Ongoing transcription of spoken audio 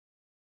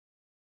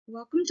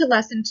Welcome to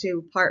Lesson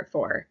 2, Part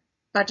 4,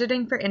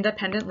 Budgeting for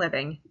Independent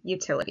Living,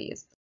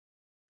 Utilities.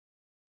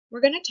 We're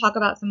going to talk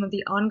about some of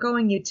the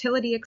ongoing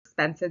utility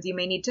expenses you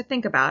may need to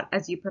think about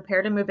as you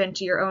prepare to move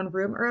into your own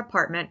room or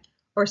apartment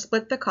or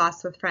split the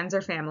costs with friends or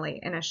family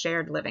in a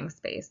shared living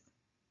space.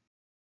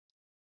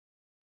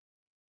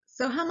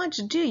 So how much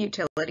do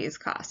utilities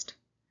cost?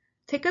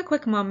 Take a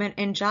quick moment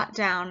and jot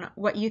down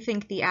what you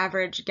think the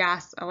average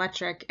gas,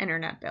 electric,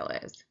 internet bill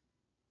is.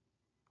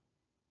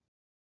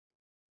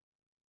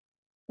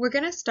 We're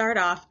going to start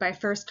off by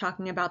first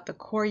talking about the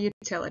core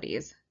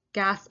utilities,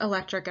 gas,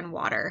 electric, and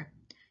water.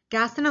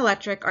 Gas and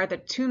electric are the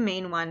two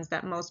main ones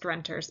that most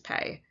renters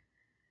pay.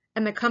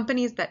 And the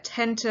companies that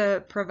tend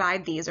to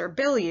provide these or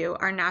bill you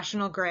are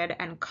National Grid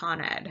and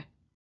Con Ed.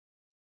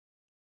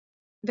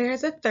 There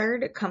is a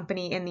third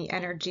company in the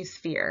energy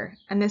sphere,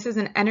 and this is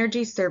an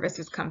energy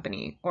services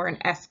company, or an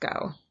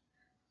ESCO.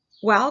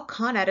 While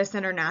Con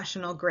Edison or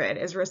National Grid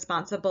is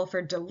responsible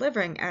for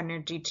delivering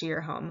energy to your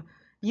home,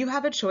 you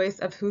have a choice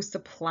of who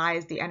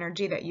supplies the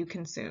energy that you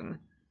consume.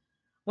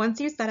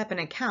 Once you set up an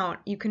account,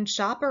 you can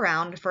shop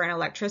around for an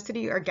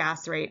electricity or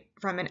gas rate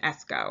from an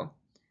ESCO.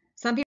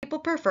 Some people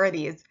prefer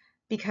these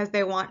because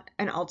they want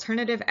an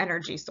alternative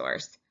energy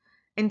source.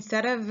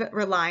 Instead of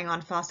relying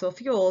on fossil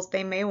fuels,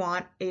 they may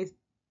want a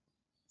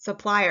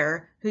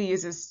supplier who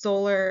uses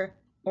solar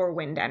or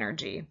wind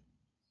energy.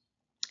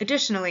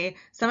 Additionally,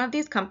 some of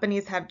these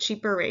companies have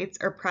cheaper rates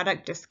or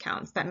product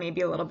discounts that may be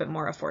a little bit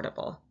more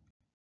affordable.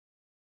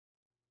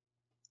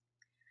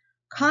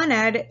 Con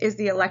Ed is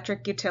the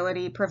electric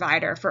utility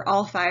provider for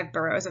all 5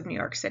 boroughs of New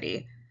York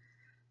City.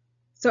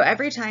 So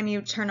every time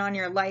you turn on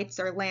your lights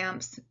or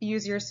lamps,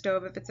 use your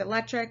stove if it's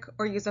electric,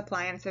 or use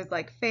appliances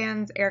like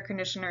fans, air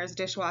conditioners,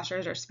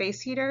 dishwashers, or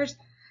space heaters,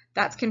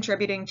 that's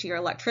contributing to your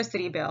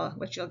electricity bill,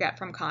 which you'll get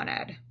from Con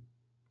Ed.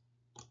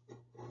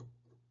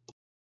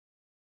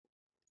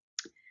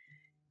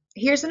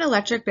 Here's an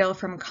electric bill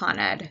from Con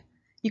Ed.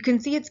 You can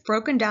see it's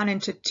broken down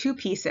into 2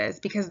 pieces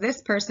because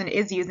this person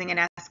is using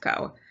an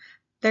ESCO.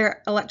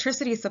 Their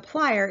electricity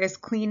supplier is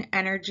Clean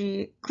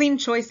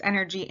Choice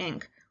Energy,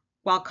 Inc.,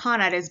 while Con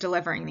Ed is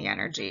delivering the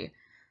energy.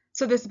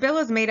 So this bill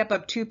is made up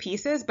of 2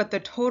 pieces, but the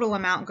total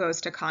amount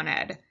goes to Con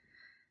Ed.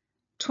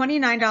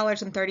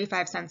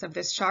 $29.35 of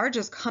this charge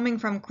is coming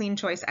from Clean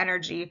Choice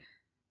Energy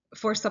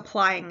for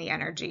supplying the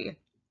energy.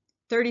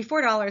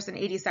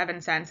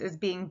 $34.87 is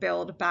being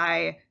billed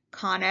by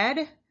Con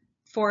Ed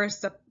for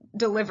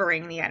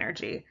delivering the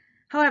energy.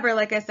 However,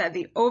 like I said,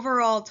 the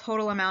overall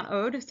total amount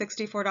owed,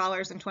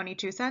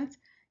 $64.22,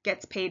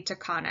 gets paid to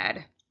Con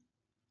Ed.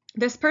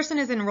 This person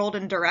is enrolled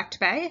in Direct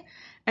Pay,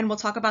 and we'll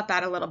talk about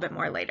that a little bit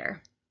more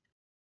later.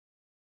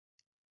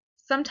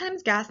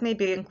 Sometimes gas may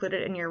be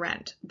included in your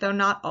rent, though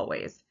not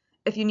always.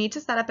 If you need to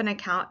set up an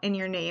account in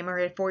your name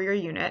or for your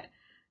unit,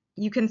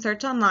 you can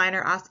search online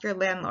or ask your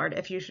landlord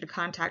if you should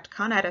contact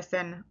Con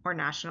Edison or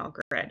National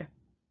Grid.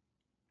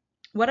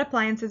 What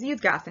appliances use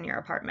gas in your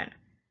apartment?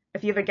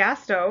 If you have a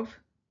gas stove,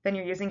 then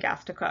you're using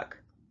gas to cook.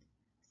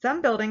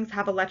 Some buildings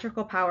have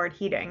electrical powered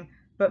heating,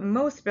 but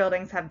most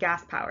buildings have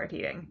gas powered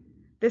heating.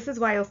 This is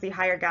why you'll see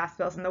higher gas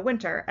bills in the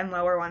winter and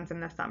lower ones in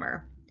the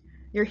summer.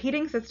 Your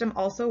heating system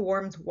also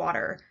warms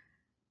water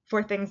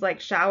for things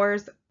like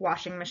showers,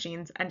 washing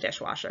machines, and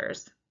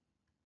dishwashers.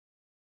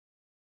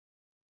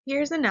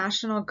 Here's a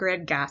National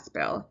Grid gas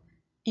bill.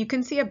 You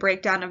can see a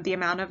breakdown of the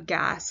amount of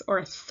gas,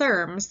 or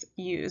therms,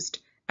 used,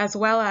 as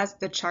well as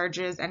the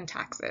charges and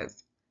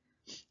taxes.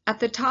 At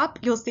the top,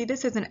 you'll see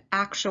this is an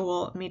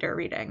actual meter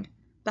reading.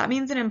 That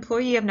means an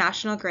employee of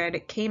National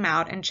Grid came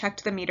out and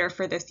checked the meter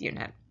for this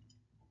unit.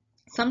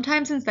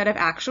 Sometimes instead of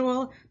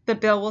actual, the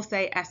bill will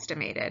say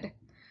estimated.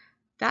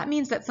 That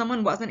means that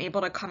someone wasn't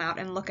able to come out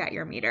and look at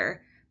your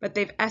meter, but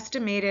they've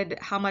estimated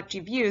how much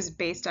you've used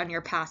based on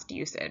your past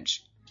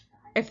usage.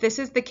 If this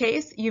is the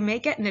case, you may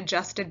get an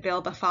adjusted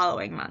bill the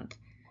following month,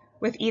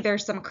 with either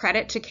some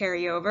credit to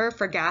carry over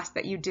for gas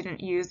that you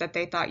didn't use that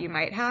they thought you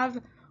might have,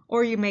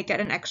 or you may get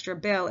an extra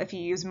bill if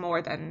you use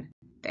more than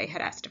they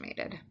had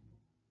estimated.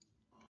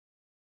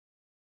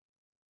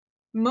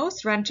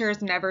 Most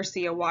renters never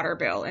see a water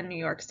bill in New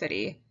York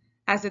City,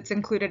 as it's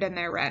included in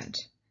their rent.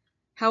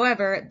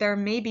 However, there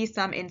may be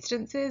some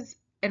instances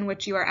in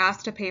which you are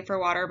asked to pay for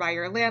water by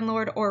your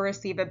landlord or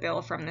receive a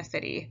bill from the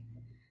city.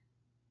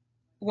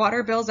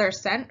 Water bills are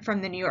sent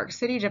from the New York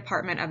City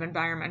Department of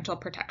Environmental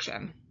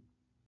Protection.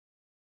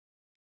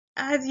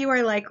 As you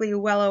are likely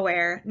well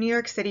aware, New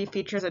York City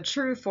features a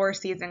true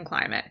 4-season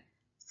climate.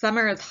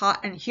 Summer is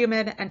hot and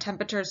humid, and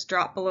temperatures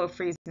drop below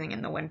freezing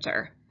in the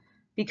winter.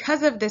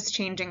 Because of this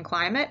changing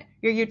climate,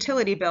 your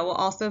utility bill will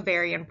also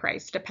vary in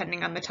price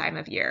depending on the time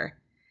of year.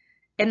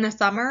 In the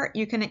summer,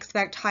 you can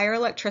expect higher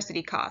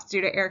electricity costs due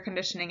to air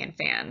conditioning and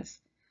fans,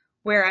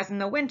 whereas in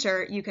the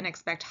winter, you can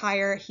expect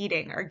higher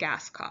heating or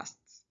gas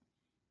costs.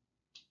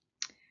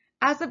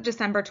 As of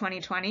December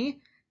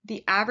 2020,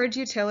 the average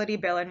utility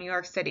bill in New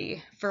York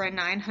City for a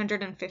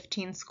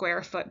 915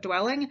 square foot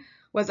dwelling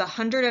was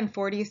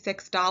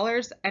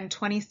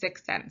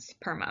 $146.26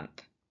 per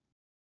month.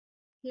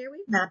 Here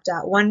we've mapped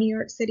out one New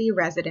York City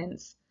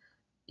residence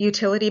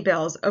utility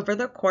bills over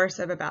the course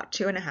of about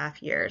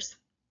 2.5 years.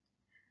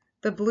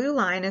 The blue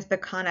line is the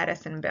Con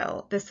Edison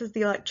bill. This is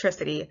the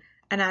electricity,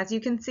 and as you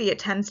can see, it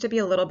tends to be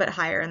a little bit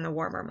higher in the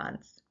warmer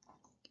months.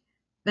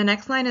 The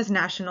next line is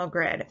National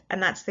Grid,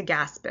 and that's the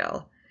gas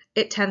bill.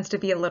 It tends to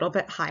be a little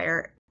bit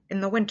higher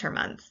in the winter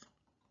months.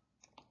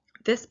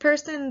 This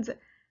person's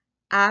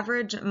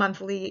average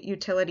monthly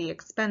utility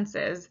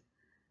expenses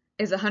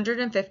is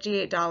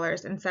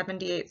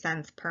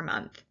 $158.78 per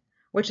month,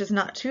 which is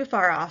not too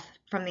far off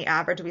from the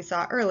average we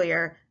saw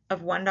earlier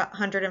of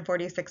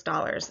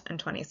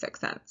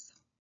 $146.26.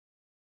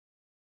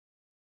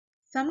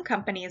 Some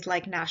companies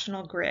like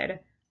National Grid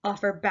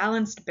offer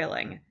balanced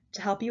billing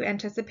to help you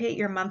anticipate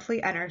your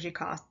monthly energy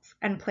costs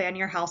and plan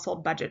your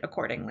household budget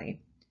accordingly.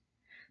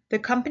 The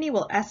company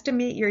will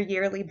estimate your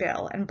yearly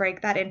bill and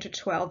break that into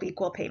 12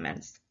 equal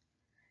payments.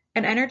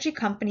 An energy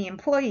company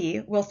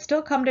employee will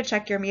still come to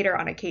check your meter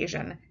on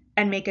occasion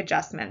and make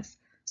adjustments,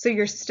 so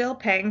you're still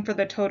paying for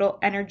the total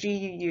energy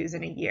you use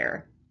in a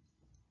year.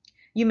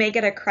 You may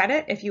get a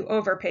credit if you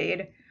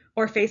overpaid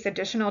or face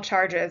additional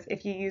charges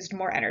if you used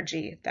more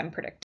energy than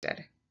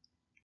predicted.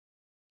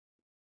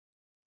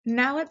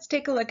 Now let's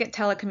take a look at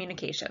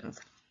telecommunications.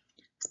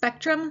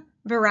 Spectrum,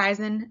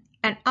 Verizon,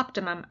 and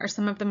Optimum are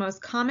some of the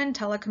most common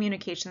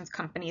telecommunications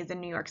companies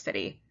in New York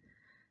City.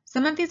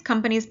 Some of these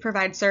companies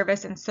provide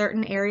service in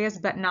certain areas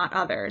but not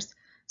others,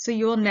 so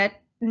you will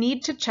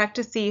need to check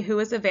to see who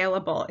is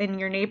available in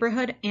your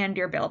neighborhood and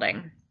your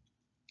building.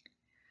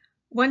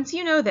 Once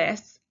you know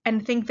this,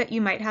 and think that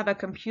you might have a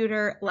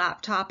computer,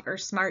 laptop, or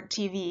smart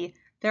TV,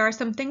 there are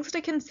some things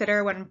to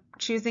consider when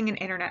choosing an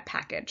internet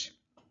package.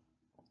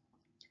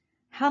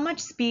 How much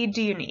speed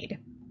do you need?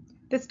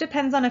 This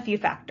depends on a few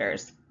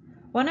factors,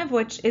 one of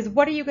which is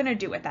what are you going to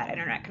do with that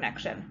internet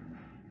connection?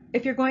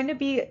 If you're going to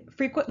be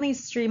frequently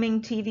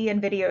streaming TV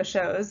and video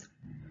shows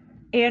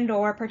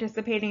and/or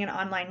participating in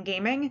online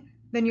gaming,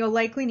 then you'll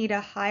likely need a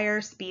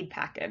higher speed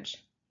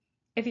package.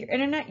 If your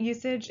internet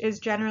usage is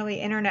generally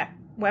internet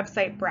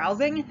website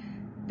browsing,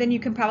 then you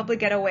can probably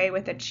get away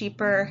with a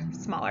cheaper,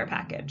 smaller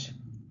package.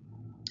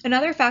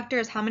 Another factor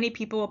is how many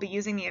people will be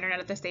using the internet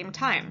at the same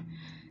time.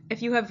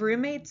 If you have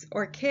roommates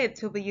or kids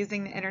who will be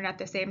using the internet at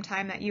the same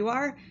time that you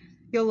are,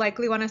 you'll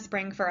likely want to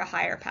spring for a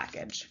higher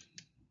package.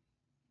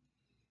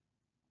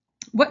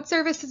 What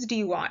services do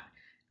you want?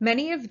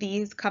 Many of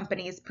these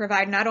companies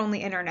provide not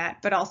only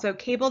internet, but also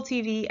cable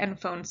TV and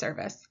phone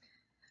service.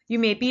 You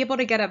may be able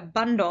to get a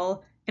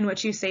bundle in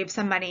which you save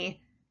some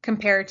money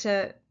compared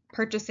to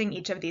purchasing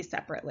each of these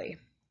separately.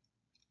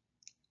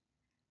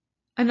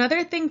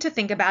 Another thing to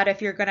think about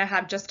if you're going to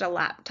have just a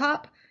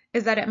laptop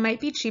is that it might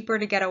be cheaper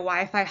to get a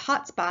Wi-Fi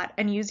hotspot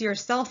and use your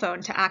cell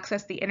phone to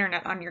access the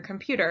internet on your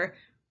computer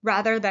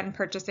rather than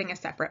purchasing a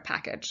separate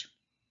package.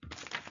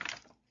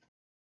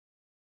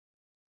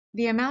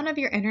 The amount of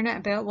your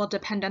internet bill will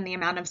depend on the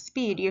amount of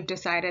speed you've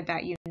decided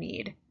that you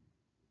need.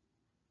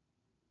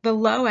 The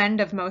low end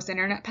of most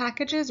internet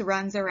packages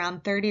runs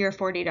around $30 or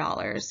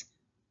 $40,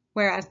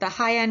 whereas the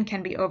high end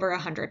can be over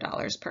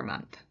 $100 per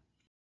month.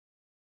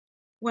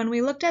 When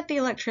we looked at the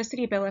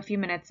electricity bill a few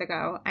minutes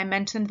ago, I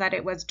mentioned that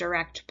it was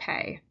direct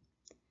pay.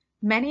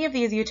 Many of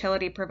these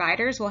utility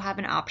providers will have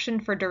an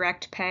option for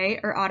direct pay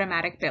or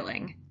automatic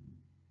billing.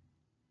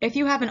 If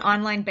you have an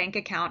online bank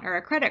account or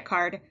a credit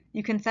card,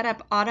 you can set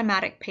up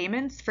automatic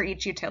payments for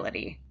each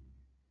utility.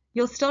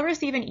 You'll still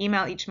receive an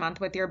email each month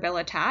with your bill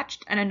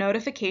attached and a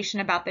notification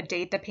about the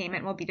date the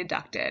payment will be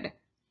deducted.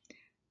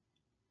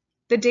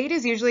 The date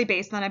is usually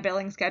based on a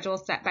billing schedule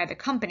set by the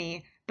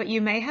company, but you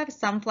may have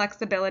some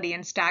flexibility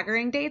in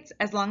staggering dates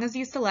as long as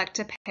you select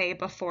to pay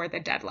before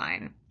the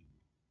deadline.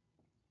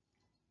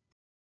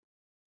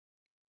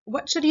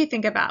 What should you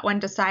think about when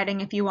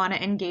deciding if you want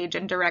to engage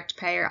in direct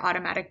pay or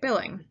automatic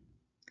billing?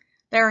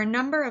 There are a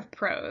number of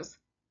pros.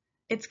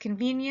 It's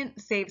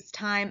convenient, saves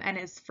time, and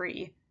is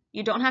free.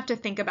 You don't have to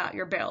think about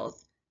your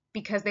bills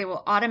because they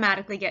will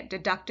automatically get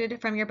deducted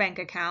from your bank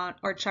account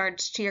or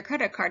charged to your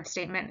credit card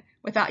statement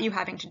without you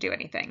having to do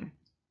anything.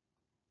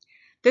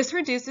 This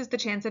reduces the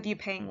chance of you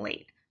paying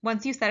late.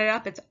 Once you set it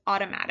up, it's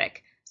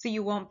automatic, so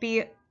you won't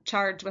be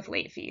charged with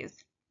late fees.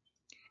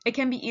 It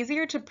can be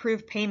easier to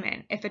prove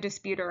payment if a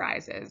dispute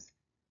arises.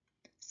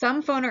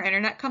 Some phone or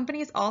internet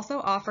companies also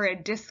offer a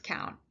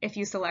discount if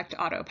you select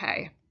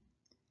autopay.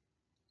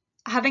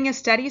 Having a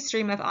steady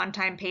stream of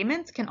on-time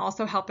payments can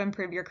also help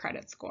improve your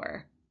credit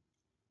score.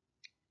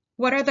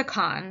 What are the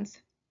cons?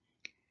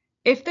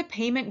 If the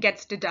payment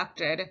gets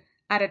deducted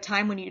at a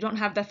time when you don't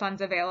have the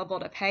funds available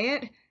to pay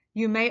it,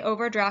 you may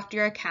overdraft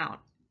your account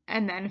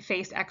and then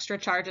face extra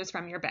charges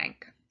from your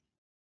bank.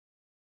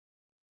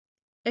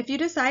 If you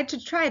decide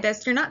to try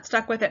this, you're not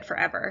stuck with it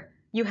forever.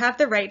 You have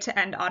the right to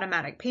end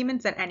automatic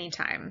payments at any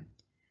time.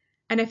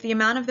 And if the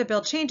amount of the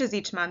bill changes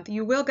each month,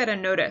 you will get a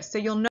notice, so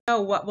you'll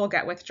know what will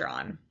get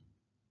withdrawn.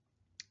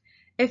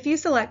 If you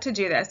select to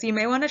do this, you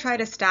may want to try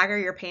to stagger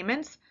your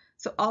payments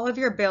so all of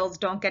your bills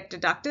don't get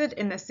deducted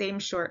in the same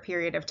short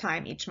period of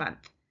time each month.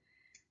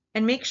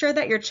 And make sure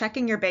that you're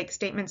checking your bank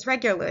statements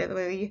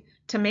regularly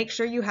to make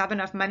sure you have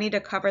enough money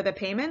to cover the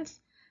payments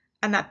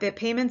and that the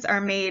payments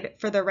are made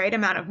for the right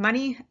amount of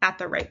money at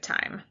the right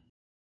time.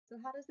 So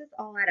how does this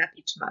all add up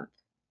each month?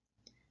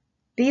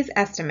 These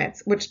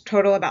estimates, which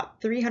total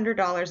about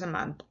 $300 a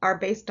month, are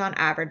based on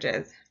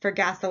averages for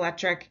gas,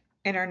 electric,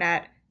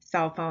 internet,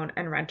 cell phone,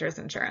 and renter's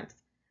insurance.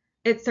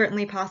 It's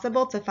certainly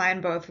possible to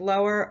find both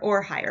lower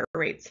or higher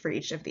rates for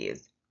each of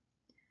these.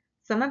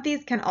 Some of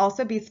these can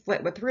also be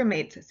split with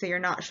roommates, so you're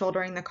not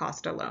shouldering the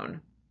cost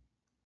alone.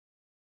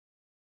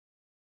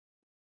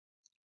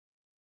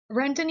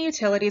 Rent and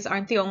utilities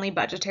aren't the only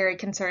budgetary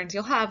concerns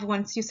you'll have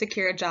once you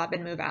secure a job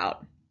and move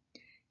out.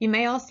 You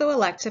may also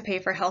elect to pay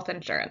for health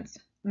insurance,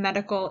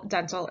 medical,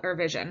 dental, or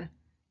vision.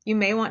 You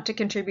may want to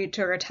contribute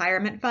to a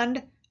retirement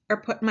fund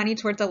or put money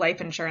towards a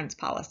life insurance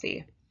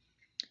policy.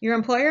 Your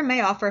employer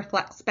may offer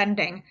flex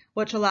spending,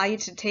 which allow you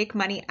to take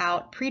money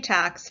out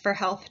pre-tax for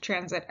health,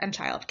 transit, and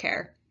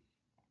childcare.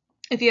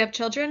 If you have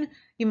children,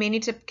 you may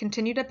need to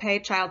continue to pay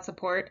child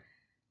support,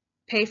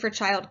 pay for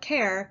child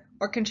care,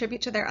 or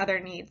contribute to their other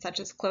needs, such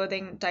as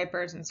clothing,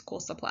 diapers, and school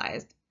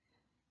supplies.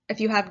 If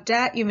you have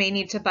debt, you may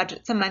need to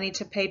budget some money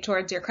to pay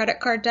towards your credit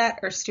card debt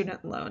or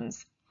student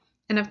loans.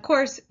 And of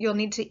course, you'll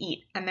need to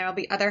eat, and there will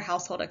be other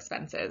household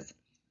expenses.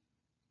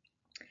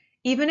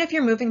 Even if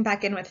you're moving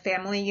back in with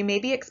family, you may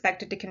be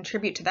expected to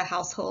contribute to the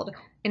household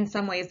in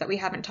some ways that we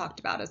haven't talked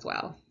about as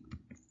well.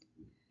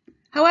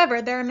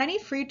 However, there are many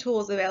free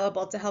tools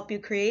available to help you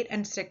create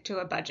and stick to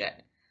a budget.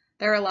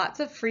 There are lots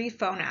of free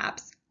phone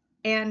apps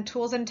and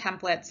tools and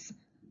templates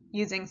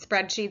using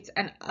spreadsheets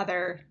and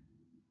other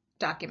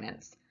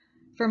documents.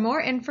 For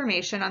more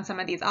information on some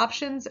of these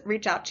options,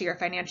 reach out to your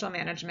financial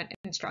management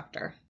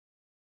instructor.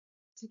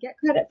 To get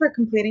credit for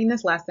completing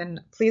this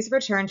lesson, please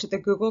return to the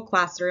Google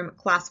Classroom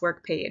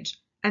classwork page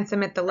and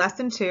submit the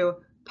Lesson 2,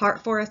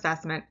 Part 4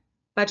 assessment,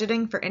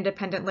 Budgeting for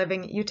Independent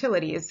Living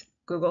Utilities,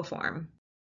 Google form.